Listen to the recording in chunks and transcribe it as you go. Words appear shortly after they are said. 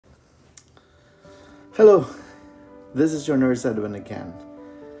Hello, this is your nurse Edwin again.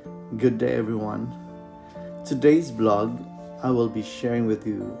 Good day, everyone. Today's blog, I will be sharing with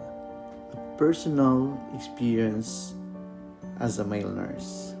you a personal experience as a male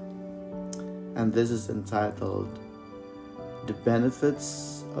nurse. And this is entitled The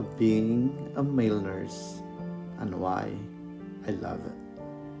Benefits of Being a Male Nurse and Why I Love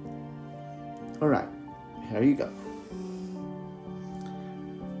It. Alright, here you go.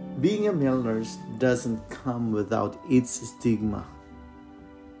 Being a male nurse doesn't come without its stigma,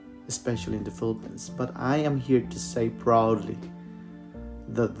 especially in the Philippines, but I am here to say proudly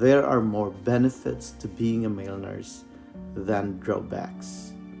that there are more benefits to being a male nurse than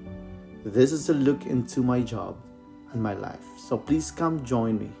drawbacks. This is a look into my job and my life, so please come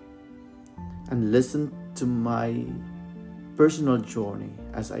join me and listen to my personal journey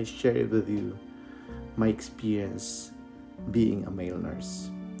as I share with you my experience being a male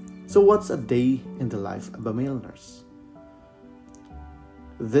nurse. So what's a day in the life of a male nurse?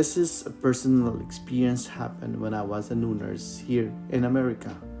 This is a personal experience happened when I was a new nurse here in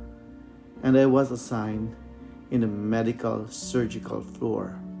America, and I was assigned in a medical surgical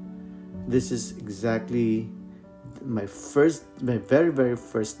floor. This is exactly my very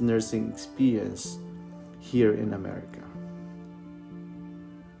first nursing experience here in America.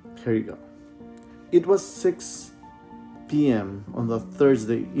 Here you go. It was 6 p.m. on the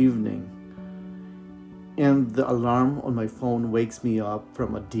Thursday evening, and the alarm on my phone wakes me up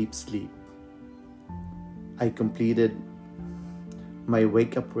from a deep sleep. I completed my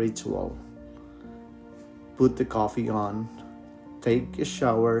wake-up ritual, put the coffee on, take a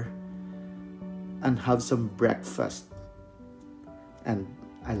shower, and have some breakfast, and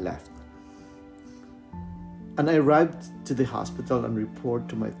I left. And I arrived to the hospital and report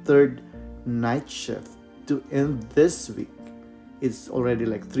to my third night shift to end this week. It's already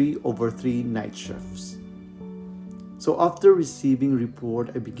like 3/3 night shifts. So after receiving report,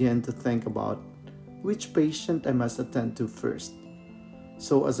 I began to think about which patient I must attend to first.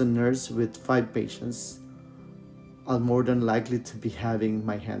 So as a nurse with 5 patients, I'll more than likely to be having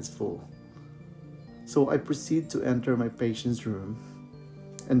my hands full. So I proceed to enter my patient's room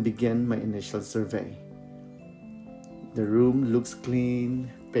and begin my initial survey. The room looks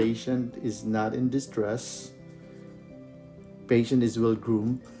clean, patient is not in distress, patient is well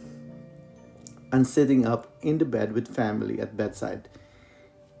groomed, and sitting up in the bed with family at bedside,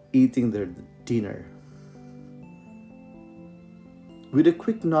 eating their dinner. With a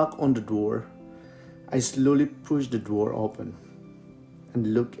quick knock on the door, I slowly push the door open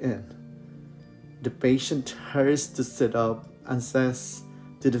and look in. The patient hurries to sit up and says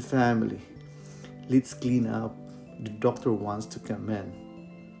to the family, "Let's clean up, the doctor wants to come in."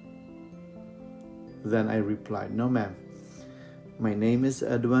 Then I replied, "No ma'am, my name is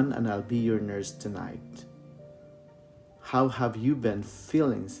Edwin and I'll be your nurse tonight. How have you been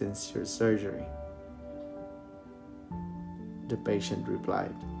feeling since your surgery?" The patient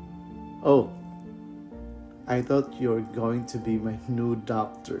replied, "Oh, I thought you were going to be my new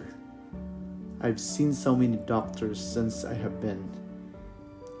doctor. I've seen so many doctors since I have been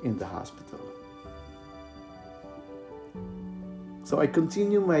in the hospital." So I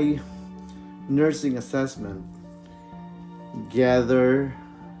continue my nursing assessment, gather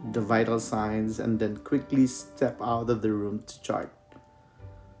the vital signs, and then quickly step out of the room to chart.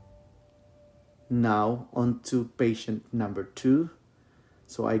 Now on to patient number 2.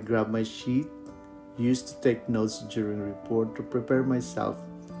 So I grab my sheet, used to take notes during report to prepare myself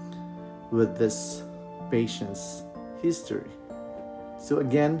with this patient's history. So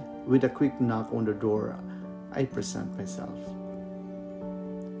again, with a quick knock on the door, I present myself.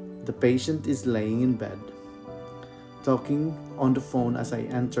 The patient is laying in bed, talking on the phone as I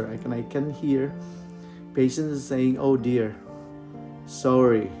enter. I can hear patient is saying, "Oh dear,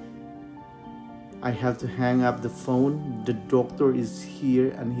 sorry, I have to hang up the phone. The doctor is here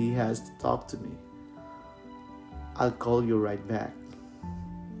and he has to talk to me. I'll call you right back."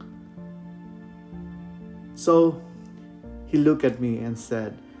 So he looked at me and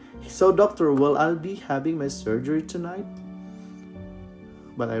said, "So doctor, will I be having my surgery tonight?"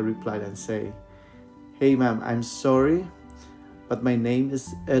 But I replied and say, "Hey ma'am, I'm sorry, but my name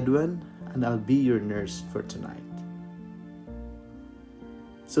is Edwin and I'll be your nurse for tonight."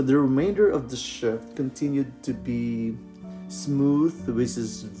 So the remainder of the shift continued to be smooth, which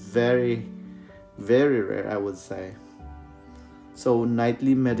is very rare, I would say. So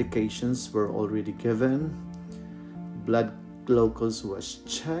nightly medications were already given, blood glucose was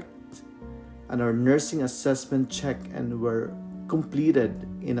checked, and our nursing assessment check and were completed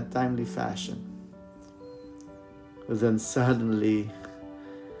in a timely fashion. Then suddenly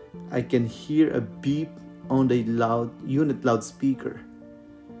I can hear a beep on the unit loudspeaker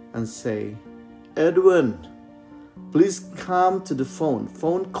and say, "Edwin, please come to the phone.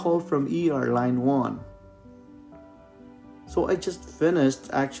 Phone call from ER line 1." So I just finished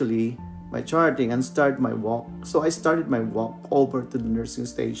actually my charting and start my walk. So I started my walk over to the nursing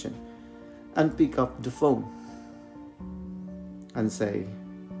station and pick up the phone and say,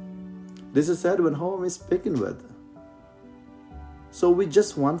 "This is Edwin, who am I speaking with?" So with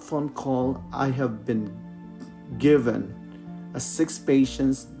just one phone call, I have been given 6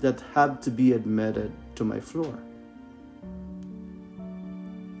 patients that have to be admitted to my floor.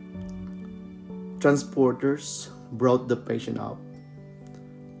 Transporters brought the patient up,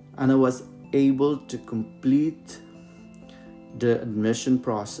 and I was able to complete the admission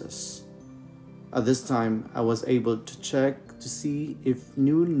process. At this time, I was able to check to see if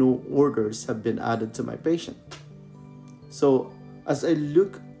new orders have been added to my patient. So as I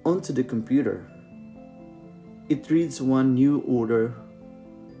look onto the computer, it reads one new order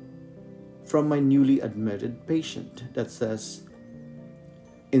from my newly admitted patient that says,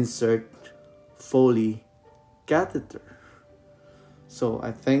 "Insert Foley catheter." So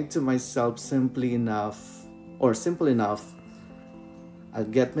I think to myself, simple enough, I'll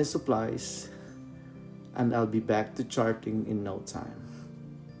get my supplies and I'll be back to charting in no time.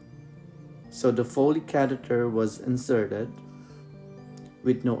 So the Foley catheter was inserted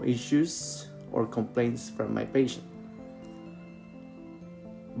with no issues or complaints from my patient.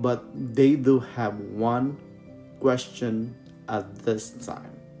 But they do have one question at this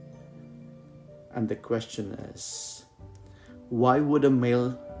time. And the question is, why would a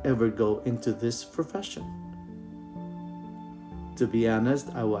male ever go into this profession? To be honest,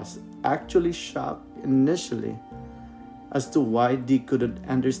 I was actually shocked initially as to why they couldn't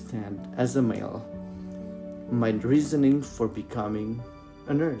understand as a male my reasoning for becoming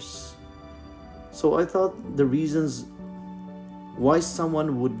a nurse. So I thought the reasons why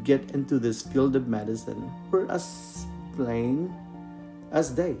someone would get into this field of medicine were as plain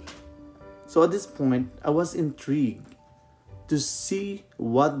as day. So at this point, I was intrigued to see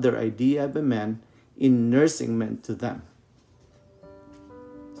what their idea of a man in nursing meant to them.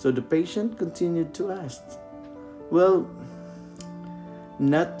 So the patient continued to ask, "Well,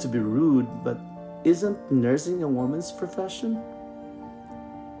 not to be rude, but isn't nursing a woman's profession?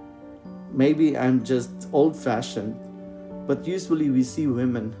 Maybe I'm just old-fashioned, but usually we see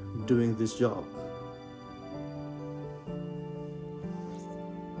women doing this job."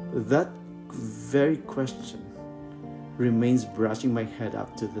 That very question remains brushing my head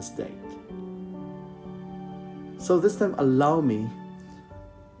up to this day. So this time, allow me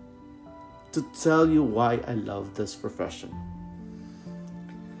to tell you why I love this profession.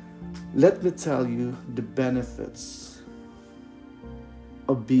 Let me tell you the benefits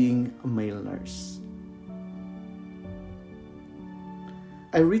of being a male nurse.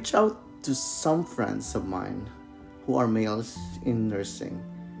 I reached out to some friends of mine who are males in nursing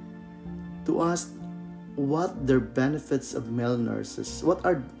to ask what their benefits of male nurses, what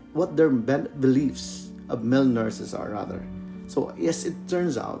their beliefs of male nurses are rather. So yes, it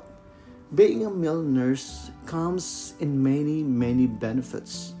turns out being a male nurse comes in many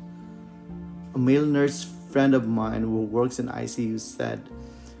benefits. A male nurse friend of mine who works in ICU said,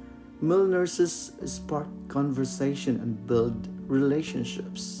 "Male nurses spark conversation and build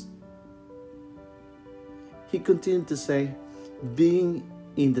relationships." He continued to say, being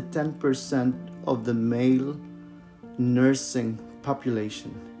in the 10% of the male nursing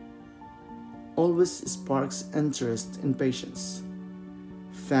population always sparks interest in patients,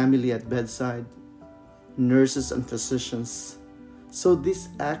 family at bedside, nurses and physicians. So this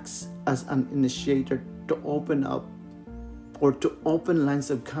acts as an initiator to open up or to open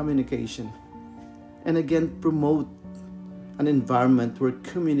lines of communication and again promote an environment where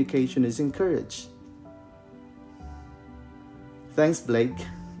communication is encouraged. Thanks, Blake,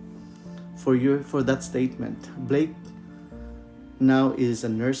 for that statement. Blake now is a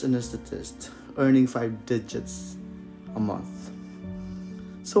nurse anesthetist earning 5 digits a month.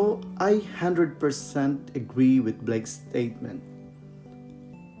 So I 100% agree with Blake's statement.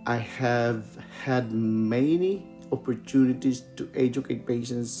 I have had many opportunities to educate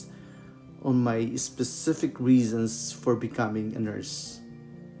patients on my specific reasons for becoming a nurse,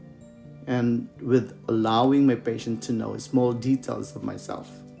 and with allowing my patient to know small details of myself.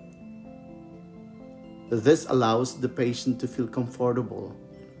 This allows the patient to feel comfortable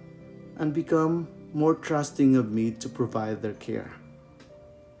and become more trusting of me to provide their care.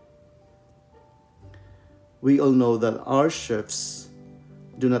 We all know that our shifts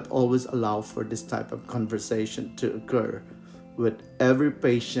do not always allow for this type of conversation to occur with every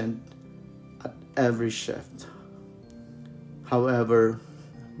patient at every shift. However,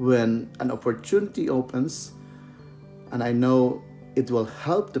 when an opportunity opens and I know it will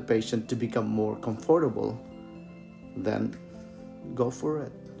help the patient to become more comfortable, then go for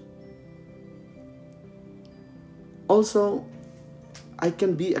it. Also, I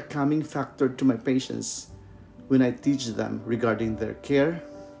can be a calming factor to my patients when I teach them regarding their care,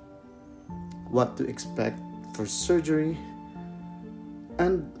 what to expect for surgery,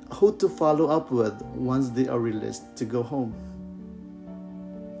 and who to follow up with once they are released to go home.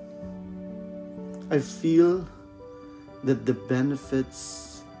 I feel that the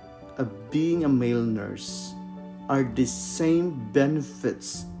benefits of being a male nurse are the same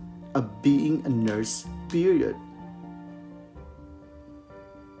benefits of being a nurse, period.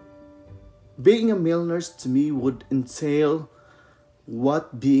 Being a male nurse to me would entail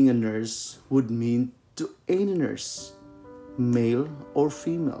what being a nurse would mean to any nurse, male or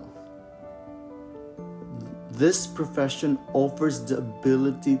female. This profession offers the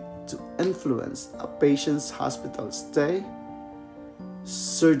ability to influence a patient's hospital stay,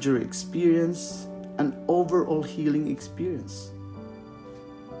 surgery experience, and overall healing experience.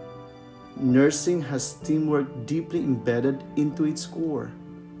 Nursing has teamwork deeply embedded into its core.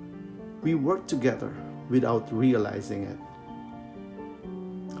 We work together without realizing it.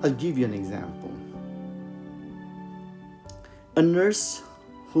 I'll give you an example. A nurse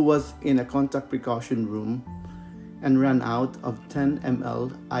who was in a contact precaution room and ran out of 10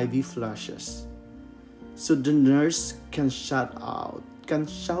 ml IV flushes. So the nurse can shout out,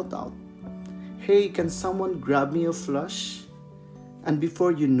 "Hey, can someone grab me a flush?" And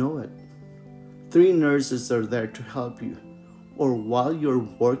before you know it, 3 nurses are there to help you. Or while you're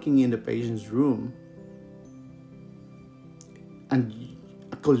working in the patient's room and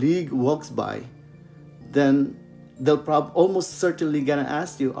a colleague walks by, then they'll almost certainly gonna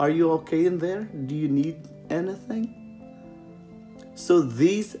ask you, "Are you okay in there? Do you need anything?" So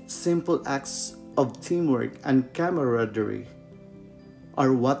these simple acts of teamwork and camaraderie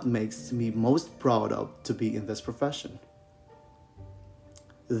are what makes me most proud of to be in this profession.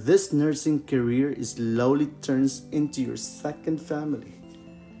 This nursing career slowly turns into your second family.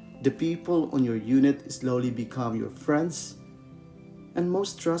 The people on your unit slowly become your friends and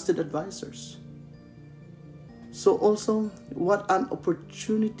most trusted advisors. So also, what an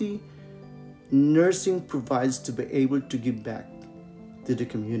opportunity nursing provides to be able to give back to the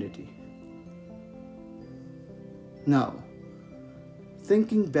community. Now,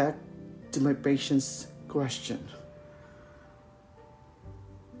 thinking back to my patient's question,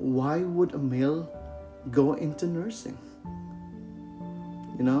 why would a male go into nursing?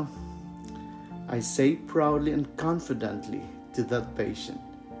 I say proudly and confidently to that patient,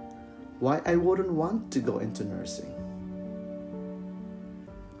 why I wouldn't want to go into nursing.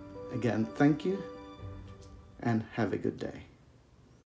 Again, thank you and have a good day.